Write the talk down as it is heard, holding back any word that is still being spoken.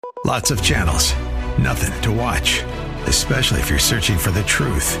Lots of channels, nothing to watch, especially if you're searching for the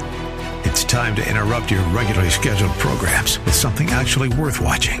truth. It's time to interrupt your regularly scheduled programs with something actually worth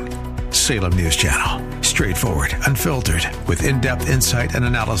watching. Salem News Channel. Straightforward, unfiltered, with in-depth insight and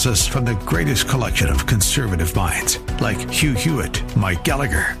analysis from the greatest collection of conservative minds like Hugh Hewitt, Mike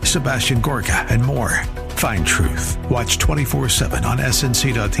Gallagher, Sebastian Gorka, and more. Find truth. Watch 24/7 on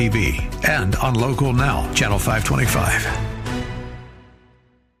snc.tv and on Local Now, Channel 525.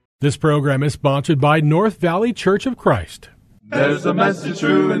 This program is sponsored by North Valley Church of Christ. There's a message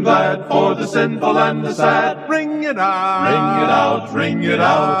true and glad for the sinful and the sad. Ring it out. Ring it out, ring it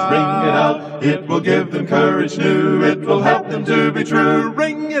out, ring it out. It will give them courage new. It will help them to be true.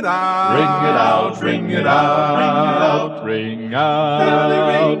 Ring it out. Ring it out, ring it out, ring it out. Ring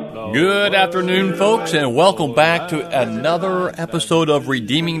out. Good afternoon, folks, and welcome back to another episode of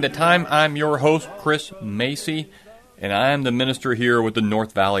Redeeming the Time. I'm your host, Chris Macy, and I'm the minister here with the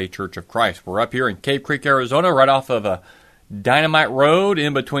North Valley Church of Christ. We're up here in Cave Creek, Arizona, right off of a Dynamite Road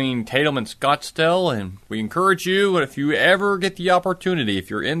in between Tatum and Scottsdale, and we encourage you, if you ever get the opportunity, if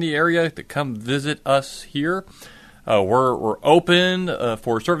you're in the area, to come visit us here. We're open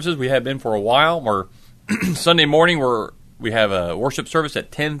for services. We have been for a while. We're Sunday morning, we have a worship service at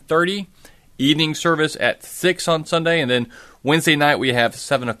 10:30, evening service at 6 on Sunday, and then Wednesday night we have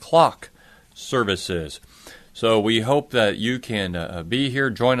 7 o'clock services. So we hope that you can be here,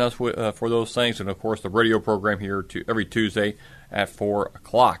 join us for those things, and of course the radio program here every Tuesday at 4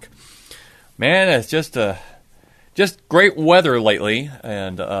 o'clock. Man, it's just great weather lately,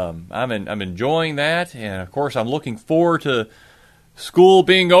 and I'm enjoying that. And of course, I'm looking forward to school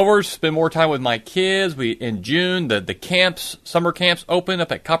being over, spend more time with my kids. In June, the camps, summer camps open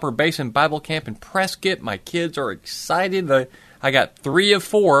up at Copper Basin Bible Camp in Prescott. My kids are excited. I got 3 of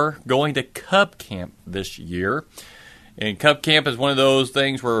 4 going to Cub Camp this year. And Cub Camp is one of those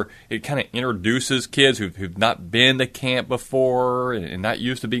things where it kind of introduces kids who've not been to camp before and not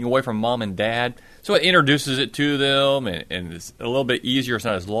used to being away from mom and dad. So it introduces it to them, and it's a little bit easier. It's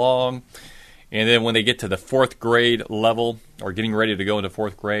not as long. And then when they get to the 4th grade level, or getting ready to go into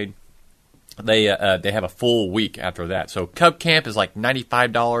 4th grade, they have a full week after that. So Cub Camp is like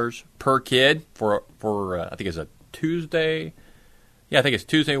 $95 per kid for I think it's a Tuesday. Yeah, I think it's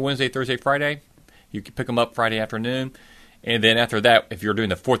Tuesday, Wednesday, Thursday, Friday. You can pick them up Friday afternoon. And then after that, if you're doing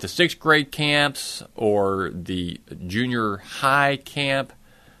the 4th to 6th grade camps or the junior high camp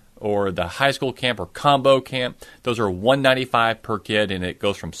or the high school camp or combo camp, those are $195 per kid, and it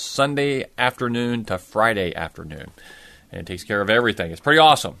goes from Sunday afternoon to Friday afternoon. And it takes care of everything. It's pretty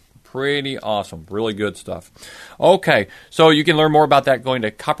awesome. Pretty awesome. Really good stuff. Okay, so you can learn more about that going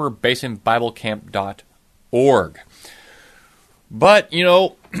to copperbasinbiblecamp.org. But, you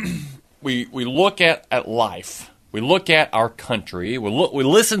know, we look at life. We look at our country. We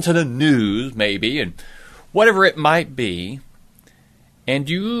listen to the news, maybe, and whatever it might be. And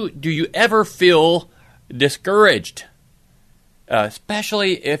do you ever feel discouraged?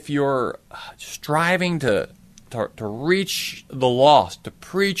 Especially if you're striving to reach the lost, to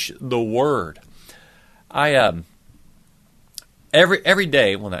preach the word. Every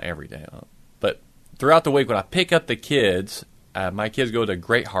day, well, not every day, but throughout the week when I pick up the kids, my kids go to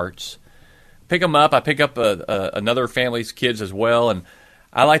Great Hearts. Pick them up. I pick up another family's kids as well, and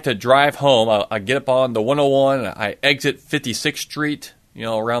I like to drive home. I get up on the 101. I exit 56th Street,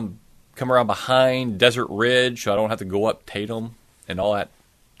 come around behind Desert Ridge, so I don't have to go up Tatum and all that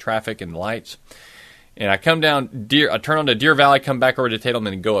traffic and lights. And I come down I turn onto Deer Valley, come back over to Tatum,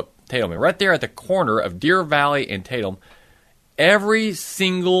 and go up Tatum. And right there at the corner of Deer Valley and Tatum, every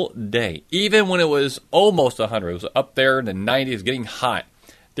single day, even when it was almost 100, it was up there in the 90s, getting hot,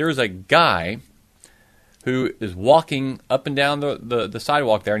 there's a guy who is walking up and down the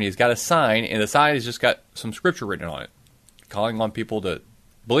sidewalk there, and he's got a sign, and the sign has just got some scripture written on it, calling on people to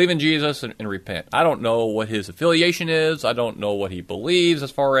believe in Jesus and repent. I don't know what his affiliation is. I don't know what he believes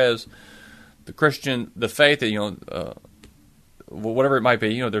as far as the faith, whatever it might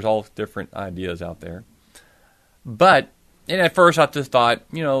be. There's all different ideas out there. But and at first I just thought,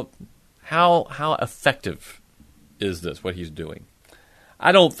 how effective is this, what he's doing?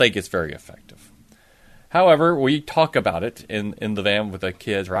 I don't think it's very effective. However, we talk about it in the van with the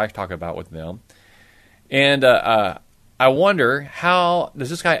kids, or I talk about it with them. And I wonder, how does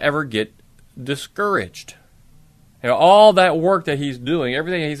this guy ever get discouraged? All that work that he's doing,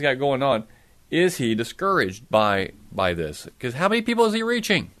 everything he's got going on, is he discouraged by this? Because how many people is he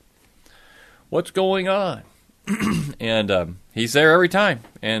reaching? What's going on? And he's there every time,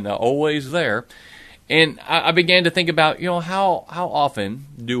 and always there. And I began to think about, how often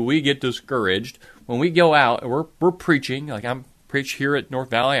do we get discouraged when we go out and we're preaching, like I'm preach here at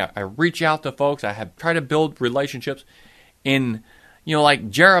North Valley. I reach out to folks. I have tried to build relationships. And, like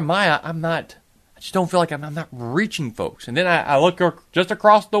Jeremiah, I just don't feel like I'm not reaching folks. And then I look just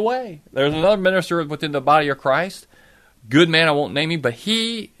across the way. There's another minister within the body of Christ. Good man, I won't name him, but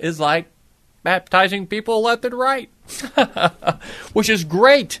he is like baptizing people left and right, which is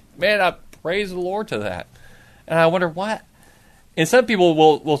great. Man, I praise the Lord to that. And I wonder what. And some people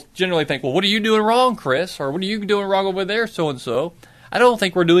will generally think, well, what are you doing wrong, Chris? Or what are you doing wrong over there, so-and-so? I don't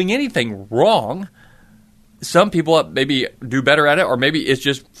think we're doing anything wrong. Some people maybe do better at it, or maybe it's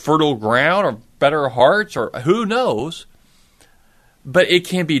just fertile ground or better hearts, or who knows. But it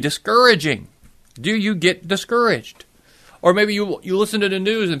can be discouraging. Do you get discouraged? Or maybe you listen to the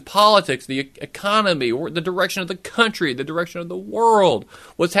news and politics, the economy, or the direction of the country, the direction of the world,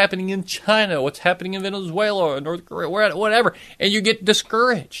 what's happening in China, what's happening in Venezuela or North Korea, whatever, and you get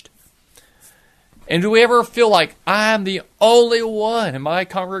discouraged. And do we ever feel like I'm the only one in my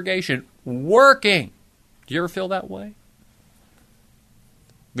congregation working? Do you ever feel that way?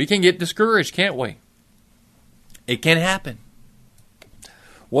 We can get discouraged, can't we? It can happen.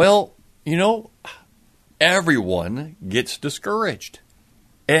 Well, everyone gets discouraged.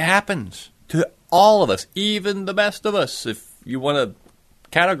 It happens to all of us, even the best of us, if you want to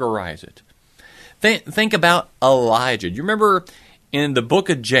categorize it. Think about Elijah. Do you remember in the book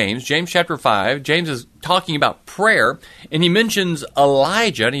of James chapter 5, James is talking about prayer, and he mentions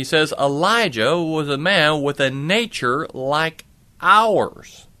Elijah, and he says Elijah was a man with a nature like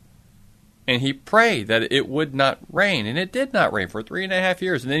ours. And he prayed that it would not rain, and it did not rain for 3.5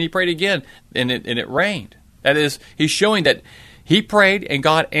 years. And then he prayed again, and it rained. That is, he's showing that he prayed, and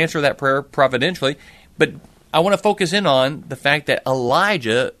God answered that prayer providentially. But I want to focus in on the fact that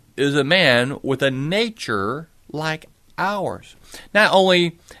Elijah is a man with a nature like ours. Not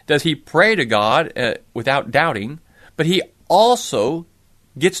only does he pray to God without doubting, but he also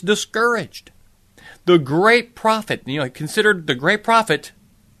gets discouraged. The great prophet, considered the great prophet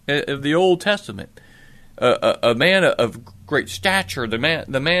of the Old Testament, a man of great stature, the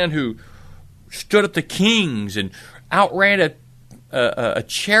man who stood up to kings and outran a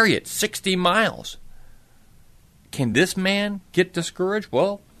chariot 60 miles. Can this man get discouraged?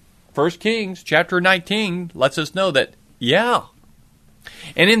 Well, 1 Kings chapter 19 lets us know that, yeah.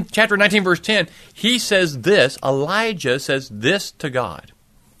 And in chapter 19, verse 10, he says this, Elijah says this to God.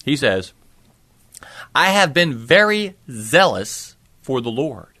 He says, I have been very zealous for the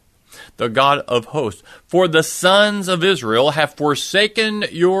Lord, the God of hosts. For the sons of Israel have forsaken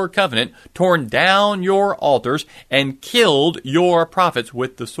your covenant, torn down your altars, and killed your prophets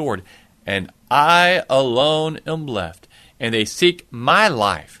with the sword. And I alone am left, and they seek my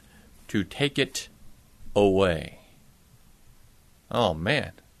life to take it away. Oh,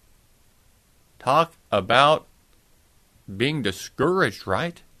 man. Talk about being discouraged,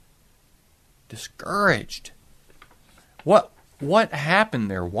 right? Discouraged. What happened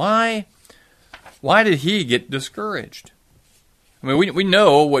there? Why did he get discouraged? I mean, we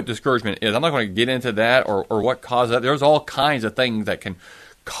know what discouragement is. I'm not going to get into that or what caused that. There's all kinds of things that can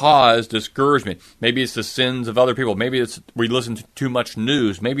cause discouragement. Maybe it's the sins of other people. Maybe it's we listen to too much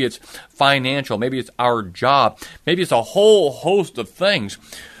news. Maybe it's financial. Maybe it's our job. Maybe it's a whole host of things.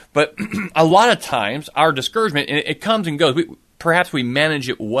 But a lot of times, our discouragement, it comes and goes. Perhaps we manage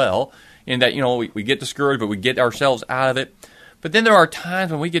it well in that, we get discouraged, but we get ourselves out of it. But then there are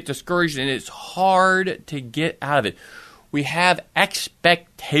times when we get discouraged and it's hard to get out of it. We have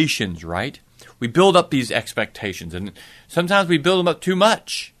expectations, right? We build up these expectations, and sometimes we build them up too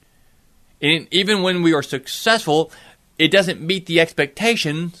much. And even when we are successful, it doesn't meet the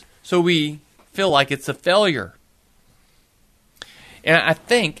expectations, so we feel like it's a failure. And I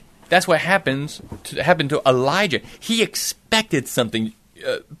think that's what happened to Elijah. He expected something.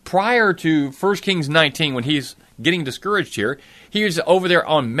 Prior to 1 Kings 19, when he's getting discouraged here, he was over there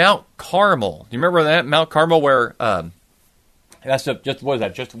on Mount Carmel. Do you remember that? Mount Carmel where... That's just, what is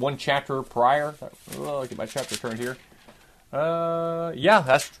that, just one chapter prior? I'll get my chapter turned here. Yeah,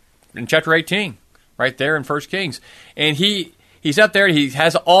 that's in chapter 18, right there in 1 Kings. And he's up there, he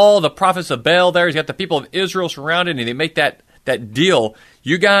has all the prophets of Baal there, he's got the people of Israel surrounded, and they make that deal.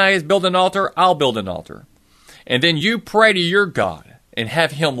 You guys build an altar, I'll build an altar. And then you pray to your God and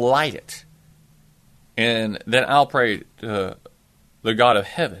have him light it. And then I'll pray to the God of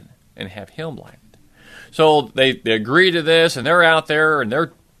heaven and have him light it. So they agree to this, and they're out there, and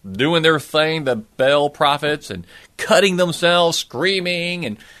they're doing their thing, the Baal prophets, and cutting themselves, screaming,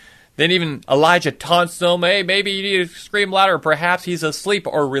 and then even Elijah taunts them, hey, maybe you need to scream louder, perhaps he's asleep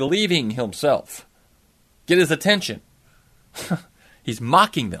or relieving himself. Get his attention. He's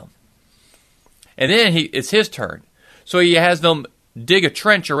mocking them. And then it's his turn. So he has them dig a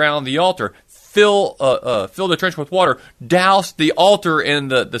trench around the altar, fill the trench with water, douse the altar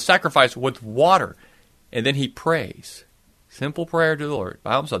and the sacrifice with water, and then he prays. Simple prayer to the Lord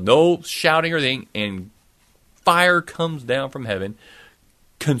by himself. No shouting or anything, and fire comes down from heaven,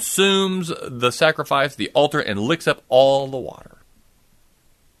 consumes the sacrifice, the altar, and licks up all the water.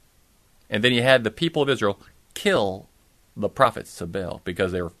 And then he had the people of Israel kill the prophets of Baal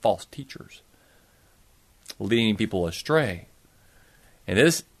because they were false teachers, leading people astray. And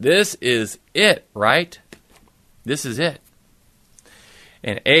this is it, right? This is it.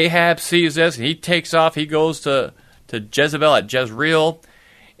 And Ahab sees this, and he takes off. He goes to Jezebel at Jezreel.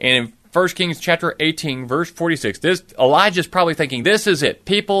 And in 1 Kings chapter 18, verse 46, Elijah's probably thinking, this is it.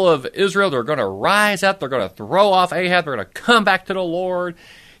 People of Israel, they're going to rise up. They're going to throw off Ahab. They're going to come back to the Lord.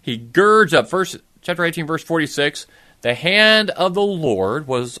 He girds up. Chapter 18, verse 46, the hand of the Lord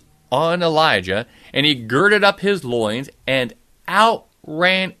was on Elijah, and he girded up his loins and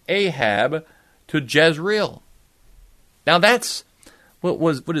outran Ahab to Jezreel. Now that's...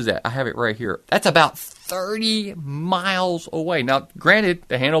 What is that? I have it right here. That's about 30 miles away. Now, granted,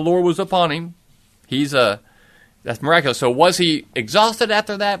 the hand of the Lord was upon him. That's miraculous. So was he exhausted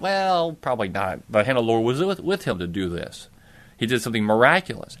after that? Well, probably not. The hand of the Lord was with him to do this. He did something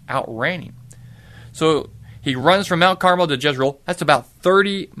miraculous, outran him. So he runs from Mount Carmel to Jezreel. That's about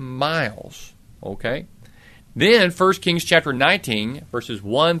 30 miles. Okay? Then 1 Kings chapter 19, verses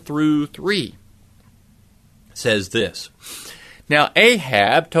 1 through 3 says this. Now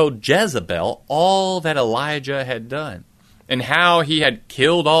Ahab told Jezebel all that Elijah had done, and how he had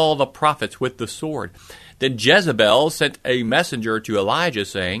killed all the prophets with the sword. Then Jezebel sent a messenger to Elijah,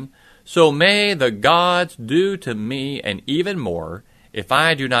 saying, So may the gods do to me and even more, if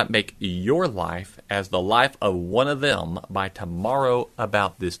I do not make your life as the life of one of them by tomorrow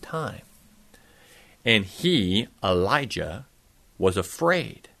about this time. And he, Elijah, was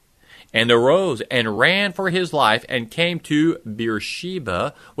afraid, and arose and ran for his life, and came to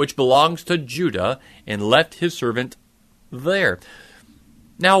Beersheba, which belongs to Judah, and left his servant there.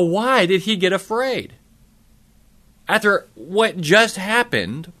 Now, why did he get afraid? After what just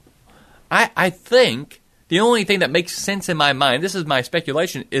happened, I think the only thing that makes sense in my mind, this is my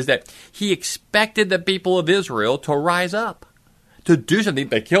speculation, is that he expected the people of Israel to rise up, to do something.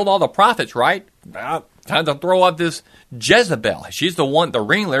 They killed all the prophets, right? Well, time to throw up this Jezebel. She's the one, the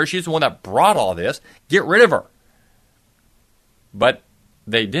ringleader. She's the one that brought all this. Get rid of her. But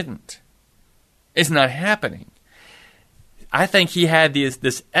they didn't. It's not happening. I think he had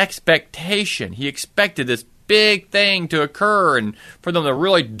this expectation. He expected this big thing to occur and for them to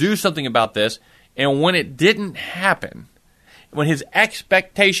really do something about this. And when it didn't happen, when his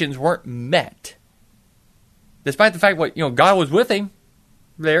expectations weren't met, despite the fact that God was with him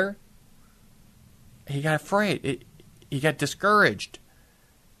there, he got afraid. He got discouraged.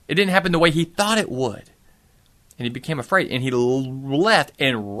 It didn't happen the way he thought it would. And he became afraid. And he left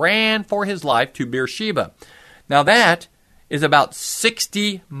and ran for his life to Beersheba. Now that is about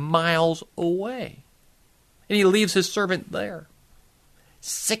 60 miles away. And he leaves his servant there.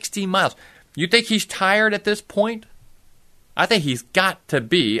 60 miles. You think he's tired at this point? I think he's got to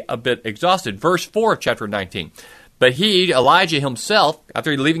be a bit exhausted. Verse 4 of chapter 19. But he, Elijah himself,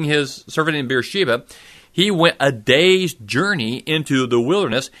 after leaving his servant in Beersheba, he went a day's journey into the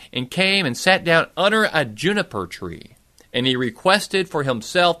wilderness and came and sat down under a juniper tree. And he requested for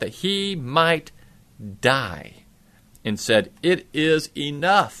himself that he might die, and said, It is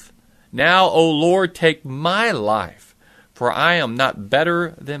enough. Now, O Lord, take my life, for I am not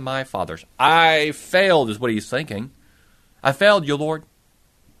better than my fathers. I failed, is what he's thinking. I failed you, Lord.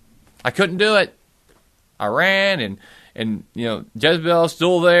 I couldn't do it. I ran, and Jezebel's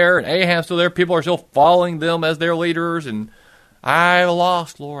still there, and Ahab's still there. People are still following them as their leaders, and I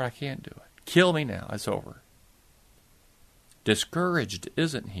lost, Lord. I can't do it. Kill me now. It's over. Discouraged,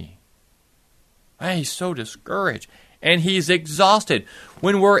 isn't he? Man, he's so discouraged, and he's exhausted.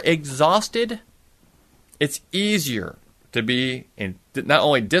 When we're exhausted, it's easier to be not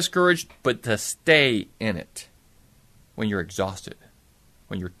only discouraged, but to stay in it when you're exhausted.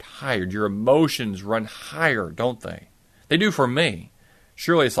 When you're tired, your emotions run higher, don't they? They do for me.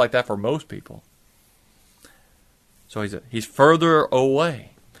 Surely it's like that for most people. So he's further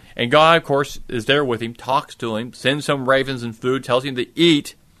away. And God, of course, is there with him, talks to him, sends some ravens and food, tells him to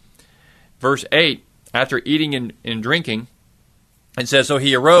eat. Verse 8, after eating and drinking, it says, So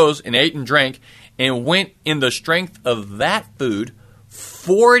he arose and ate and drank, and went in the strength of that food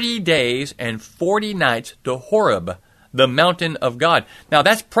 40 days and 40 nights to Horeb, the mountain of God. Now,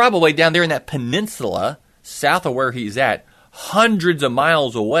 that's probably down there in that peninsula, south of where he's at, hundreds of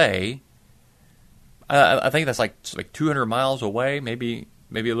miles away. I think that's like 200 miles away, maybe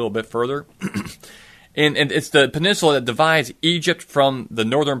a little bit further. And it's the peninsula that divides Egypt from the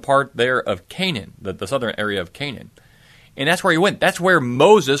northern part there of Canaan, the southern area of Canaan. And that's where he went. That's where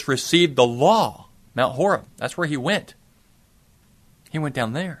Moses received the law, Mount Horeb. That's where he went. He went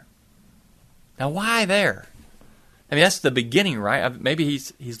down there. Now, why there? I mean, that's the beginning, right? Maybe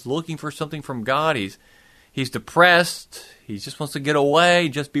he's looking for something from God. He's depressed. He just wants to get away,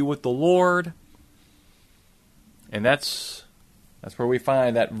 just be with the Lord. And that's where we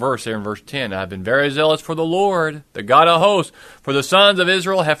find that verse there in verse 10. I've been very zealous for the Lord, the God of hosts, for the sons of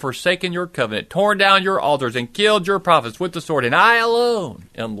Israel have forsaken your covenant, torn down your altars, and killed your prophets with the sword, and I alone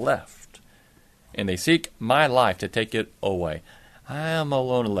am left. And they seek my life to take it away. I am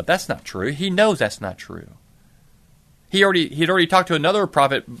alone and left. That's not true. He knows that's not true. He'd already talked to another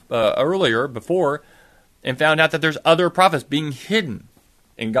prophet earlier, before, and found out that there's other prophets being hidden.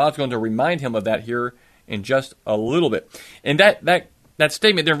 And God's going to remind him of that here in just a little bit. And that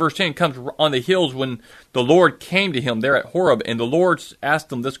statement there in verse 10 comes on the heels when the Lord came to him there at Horeb, and the Lord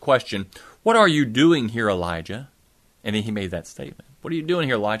asked him this question, "What are you doing here, Elijah?" And then he made that statement. "What are you doing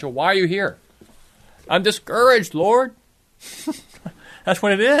here, Elijah? Why are you here?" "I'm discouraged, Lord." That's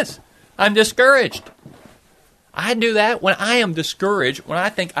what it is. I'm discouraged. I do that when I am discouraged, when I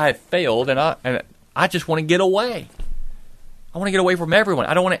think I've failed, and I just want to get away. I want to get away from everyone.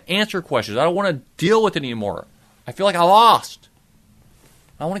 I don't want to answer questions. I don't want to deal with it anymore. I feel like I lost.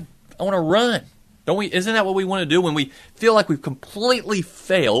 I want to run. Don't we? Isn't that what we want to do when we feel like we've completely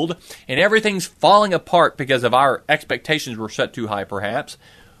failed and everything's falling apart because of our expectations were set too high, perhaps?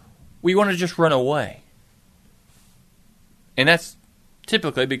 We want to just run away. And that's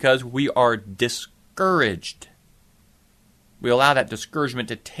typically because we are discouraged. We allow that discouragement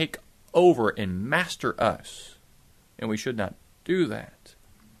to take over and master us. And we should not do that.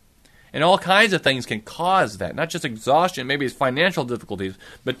 And all kinds of things can cause that. Not just exhaustion, maybe it's financial difficulties,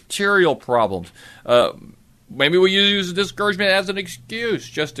 material problems. Maybe we use discouragement as an excuse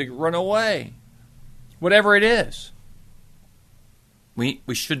just to run away. Whatever it is. We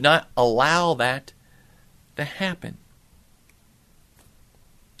should not allow that to happen.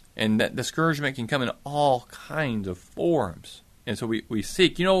 And that discouragement can come in all kinds of forms. And so we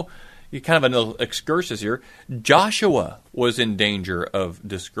seek, kind of a little excursus here. Joshua was in danger of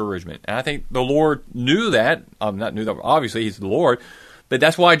discouragement. And I think the Lord knew that. Obviously he's the Lord. But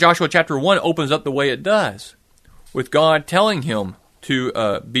that's why Joshua chapter 1 opens up the way it does. With God telling him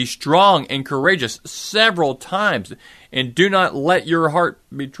to be strong and courageous several times. And do not let your heart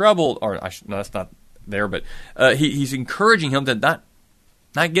be troubled. No, that's not there. But he's encouraging him to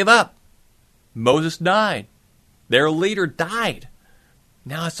not give up. Moses died. Their leader died.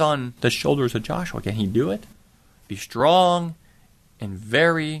 Now it's on the shoulders of Joshua. Can he do it? Be strong and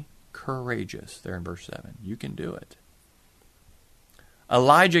very courageous. There in verse 7. You can do it.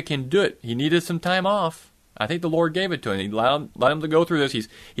 Elijah can do it. He needed some time off. I think the Lord gave it to him. He allowed him to go through this.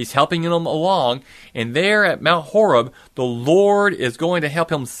 He's helping him along. And there at Mount Horeb, the Lord is going to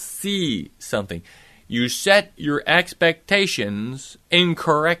help him see something. You set your expectations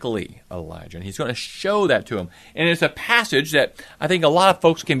incorrectly, Elijah. And he's going to show that to him. And it's a passage that I think a lot of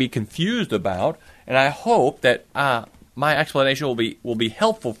folks can be confused about. And I hope that my explanation will be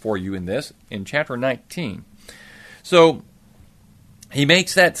helpful for you in this, in chapter 19. So he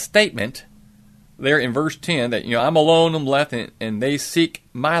makes that statement there in verse 10 that, I'm alone, I'm left, and they seek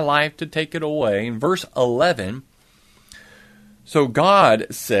my life to take it away. In verse 11, so God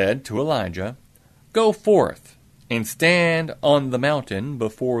said to Elijah, "Go forth and stand on the mountain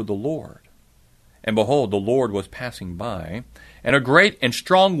before the Lord." And behold, the Lord was passing by, and a great and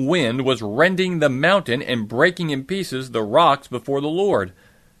strong wind was rending the mountain and breaking in pieces the rocks before the Lord.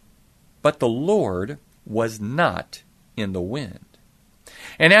 But the Lord was not in the wind.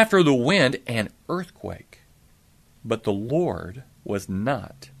 And after the wind, an earthquake. But the Lord was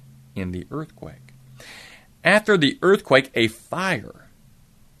not in the earthquake. After the earthquake, a fire.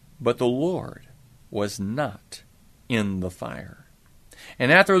 But the Lord was not in the fire.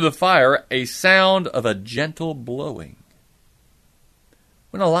 And after the fire, a sound of a gentle blowing.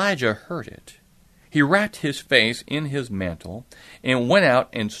 When Elijah heard it, he wrapped his face in his mantle and went out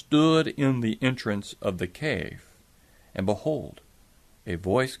and stood in the entrance of the cave. And behold, a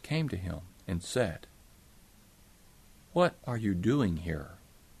voice came to him and said, "What are you doing here,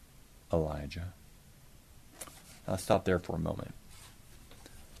 Elijah?" I'll stop there for a moment.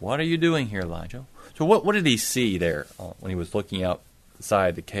 What are you doing here, Elijah? So what did he see there when he was looking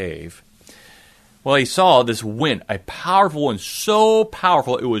outside the cave? Well, he saw this wind, a powerful wind, so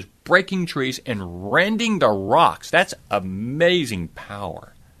powerful it was breaking trees and rending the rocks. That's amazing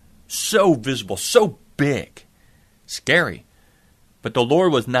power. So visible, so big, scary. But the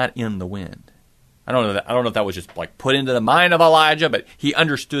Lord was not in the wind. I don't know if that was just like put into the mind of Elijah, but he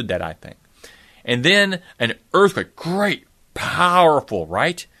understood that, I think. And then an earthquake, great, powerful,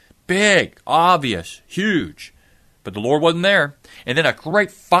 right? Big, obvious, huge. But the Lord wasn't there. And then a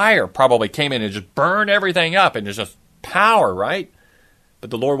great fire probably came in and just burned everything up, and there's just power, right? But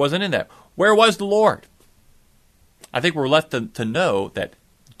the Lord wasn't in that. Where was the Lord? I think we're left to know that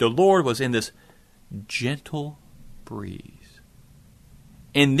the Lord was in this gentle breeze.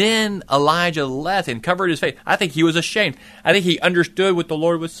 And then Elijah left and covered his face. I think he was ashamed. I think he understood what the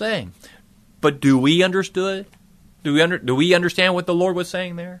Lord was saying. But do we understand? Do we understand what the Lord was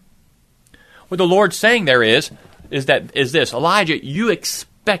saying there? What the Lord's saying there is this: Elijah, you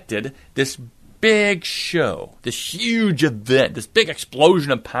expected this big show, this huge event, this big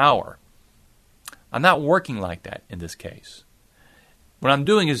explosion of power. I'm not working like that in this case. What I'm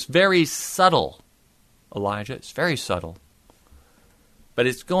doing is very subtle, Elijah. It's very subtle. But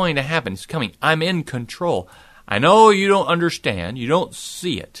it's going to happen. It's coming. I'm in control. I know you don't understand. You don't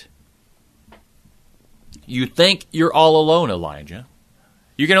see it. You think you're all alone, Elijah.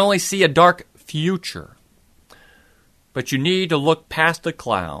 You can only see a dark future. But you need to look past the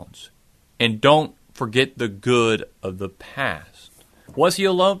clouds and don't forget the good of the past. Was he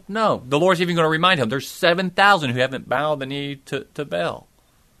alone? No. The Lord's even going to remind him there's 7,000 who haven't bowed the knee to Baal.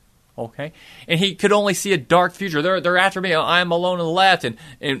 Okay? And he could only see a dark future. They're after me. I'm alone and left.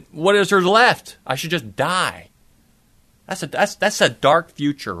 And what is there left? I should just die. That's a dark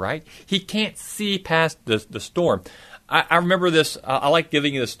future, right? He can't see past the storm. I remember this. I like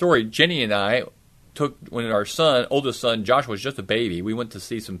giving you the story. Jenny and I took, when our oldest son, Joshua, was just a baby, we went to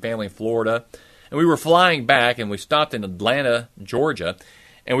see some family in Florida. And we were flying back, and we stopped in Atlanta, Georgia.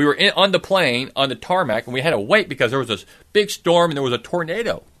 And we were on the plane, on the tarmac, and we had to wait because there was this big storm and there was a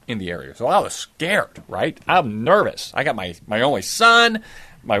tornado in the area. So I was scared, right? I'm nervous. I got my only son.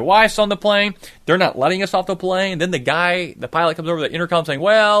 My wife's on the plane. They're not letting us off the plane. Then the pilot comes over the intercom saying,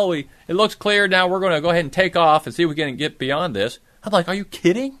 well, it looks clear now. We're going to go ahead and take off and see if we can get beyond this. I'm like, are you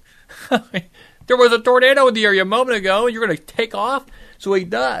kidding? There was a tornado in the area a moment ago, and you're going to take off? So he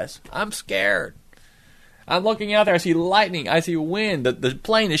does. I'm scared. I'm looking out there. I see lightning. I see wind. The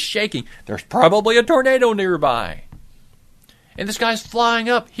plane is shaking. There's probably a tornado nearby. And this guy's flying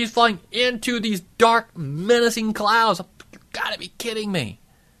up. He's flying into these dark, menacing clouds. You've got to be kidding me.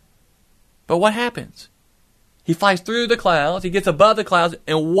 But what happens? He flies through the clouds. He gets above the clouds.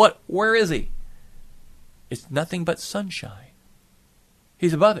 And where is he? It's nothing but sunshine.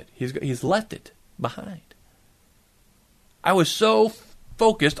 He's above it. He's left it behind. I was so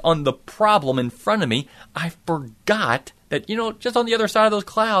focused on the problem in front of me, I forgot that, just on the other side of those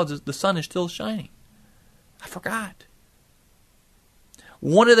clouds, the sun is still shining. I forgot.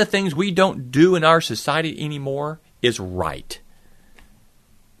 One of the things we don't do in our society anymore is write.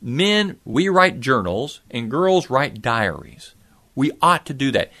 Men, we write journals, and girls write diaries. We ought to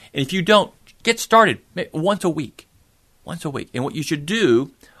do that. And if you don't, get started once a week. Once a week. And what you should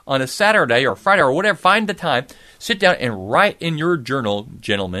do on a Saturday or Friday or whatever, find the time, sit down and write in your journal,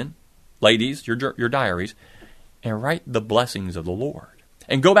 gentlemen, ladies, your diaries, and write the blessings of the Lord.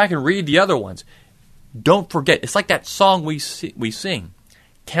 And go back and read the other ones. Don't forget. It's like that song we sing.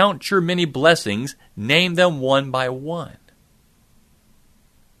 Count your many blessings, name them one by one.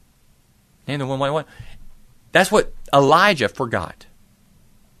 Name them one by one. That's what Elijah forgot.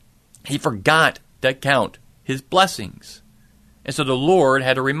 He forgot to count his blessings. And so the Lord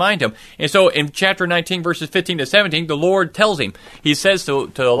had to remind him. And so in chapter 19, verses 15 to 17, the Lord tells him, he says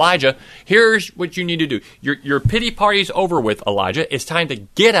to Elijah, here's what you need to do. Your pity party's over with, Elijah. It's time to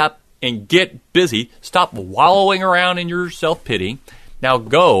get up and get busy. Stop wallowing around in your self-pity. Now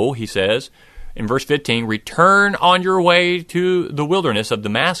go, he says, in verse 15, return on your way to the wilderness of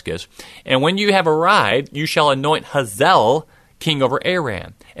Damascus. And when you have arrived, you shall anoint Hazael king over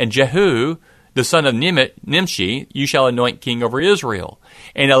Aram. And Jehu, the son of Nimshi, you shall anoint king over Israel.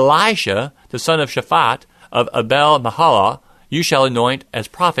 And Elisha, the son of Shaphat of Abel-Mahalah, you shall anoint as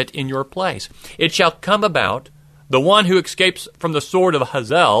prophet in your place. It shall come about, the one who escapes from the sword of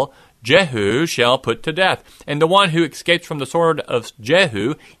Hazael, Jehu shall put to death. And the one who escapes from the sword of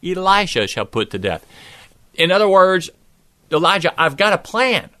Jehu, Elisha shall put to death. In other words, Elijah, I've got a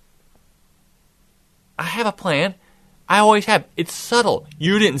plan. I have a plan. I always have. It's subtle.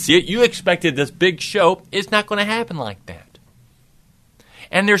 You didn't see it. You expected this big show. It's not going to happen like that.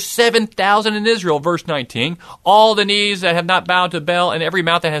 And there's 7,000 in Israel, verse 19. All the knees that have not bowed to Baal and every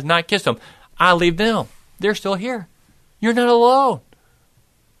mouth that has not kissed him. I leave them. They're still here. You're not alone.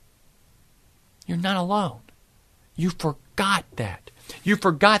 You're not alone. You forgot that. You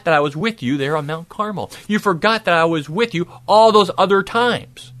forgot that I was with you there on Mount Carmel. You forgot that I was with you all those other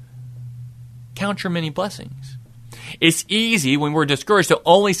times. Count your many blessings. It's easy when we're discouraged to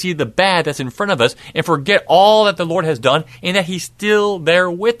only see the bad that's in front of us and forget all that the Lord has done and that He's still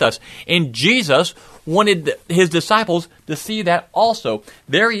there with us. And Jesus wanted His disciples to see that also.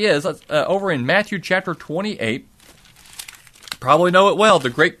 There He is over in Matthew chapter 28. Probably know it well.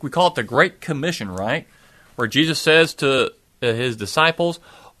 We call it the Great Commission, right? Where Jesus says to His disciples,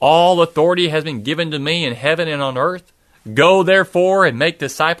 all authority has been given to me in heaven and on earth. Go therefore and make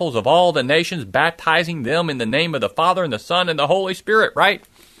disciples of all the nations, baptizing them in the name of the Father and the Son and the Holy Spirit, right?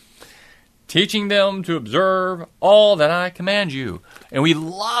 Teaching them to observe all that I command you. And we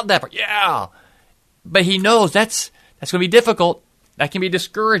love that part. Yeah. But He knows that's going to be difficult. That can be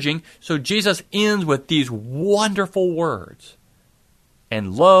discouraging. So Jesus ends with these wonderful words.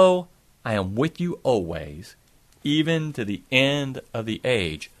 And lo, I am with you always, even to the end of the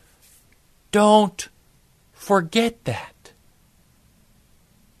age. Don't forget that.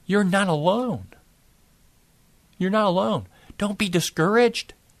 You're not alone. You're not alone. Don't be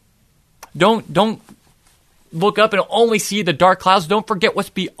discouraged. Don't look up and only see the dark clouds. Don't forget what's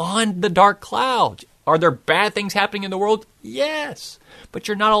beyond the dark clouds. Are there bad things happening in the world? Yes. But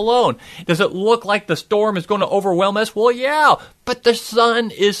you're not alone. Does it look like the storm is going to overwhelm us? Well, yeah. But the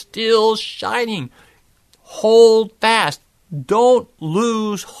sun is still shining. Hold fast. Don't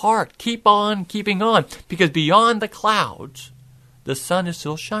lose heart. Keep on keeping on. Because beyond the clouds, the sun is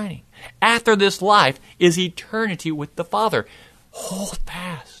still shining. After this life is eternity with the Father. Hold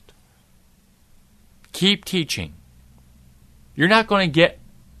fast. Keep teaching. You're not going to get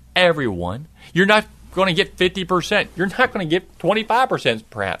everyone. You're not going to get 50%. You're not going to get 25%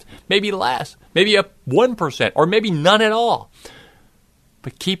 perhaps. Maybe less. Maybe a 1% or maybe none at all.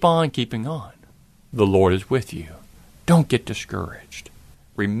 But keep on keeping on. The Lord is with you. Don't get discouraged.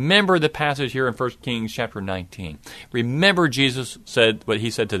 Remember the passage here in 1 Kings chapter 19. Remember Jesus said what He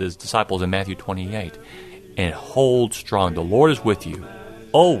said to His disciples in Matthew 28. And hold strong. The Lord is with you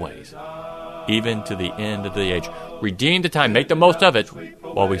always, even to the end of the age. Redeem the time. Make the most of it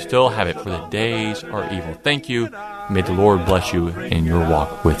while we still have it, for the days are evil. Thank you. May the Lord bless you in your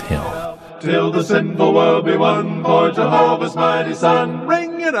walk with Him. Till the sinful world be won for Jehovah's mighty Son.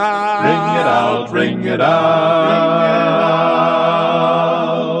 Ring it out, ring it out, ring it out.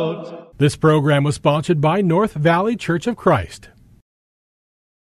 This program was sponsored by North Valley Church of Christ.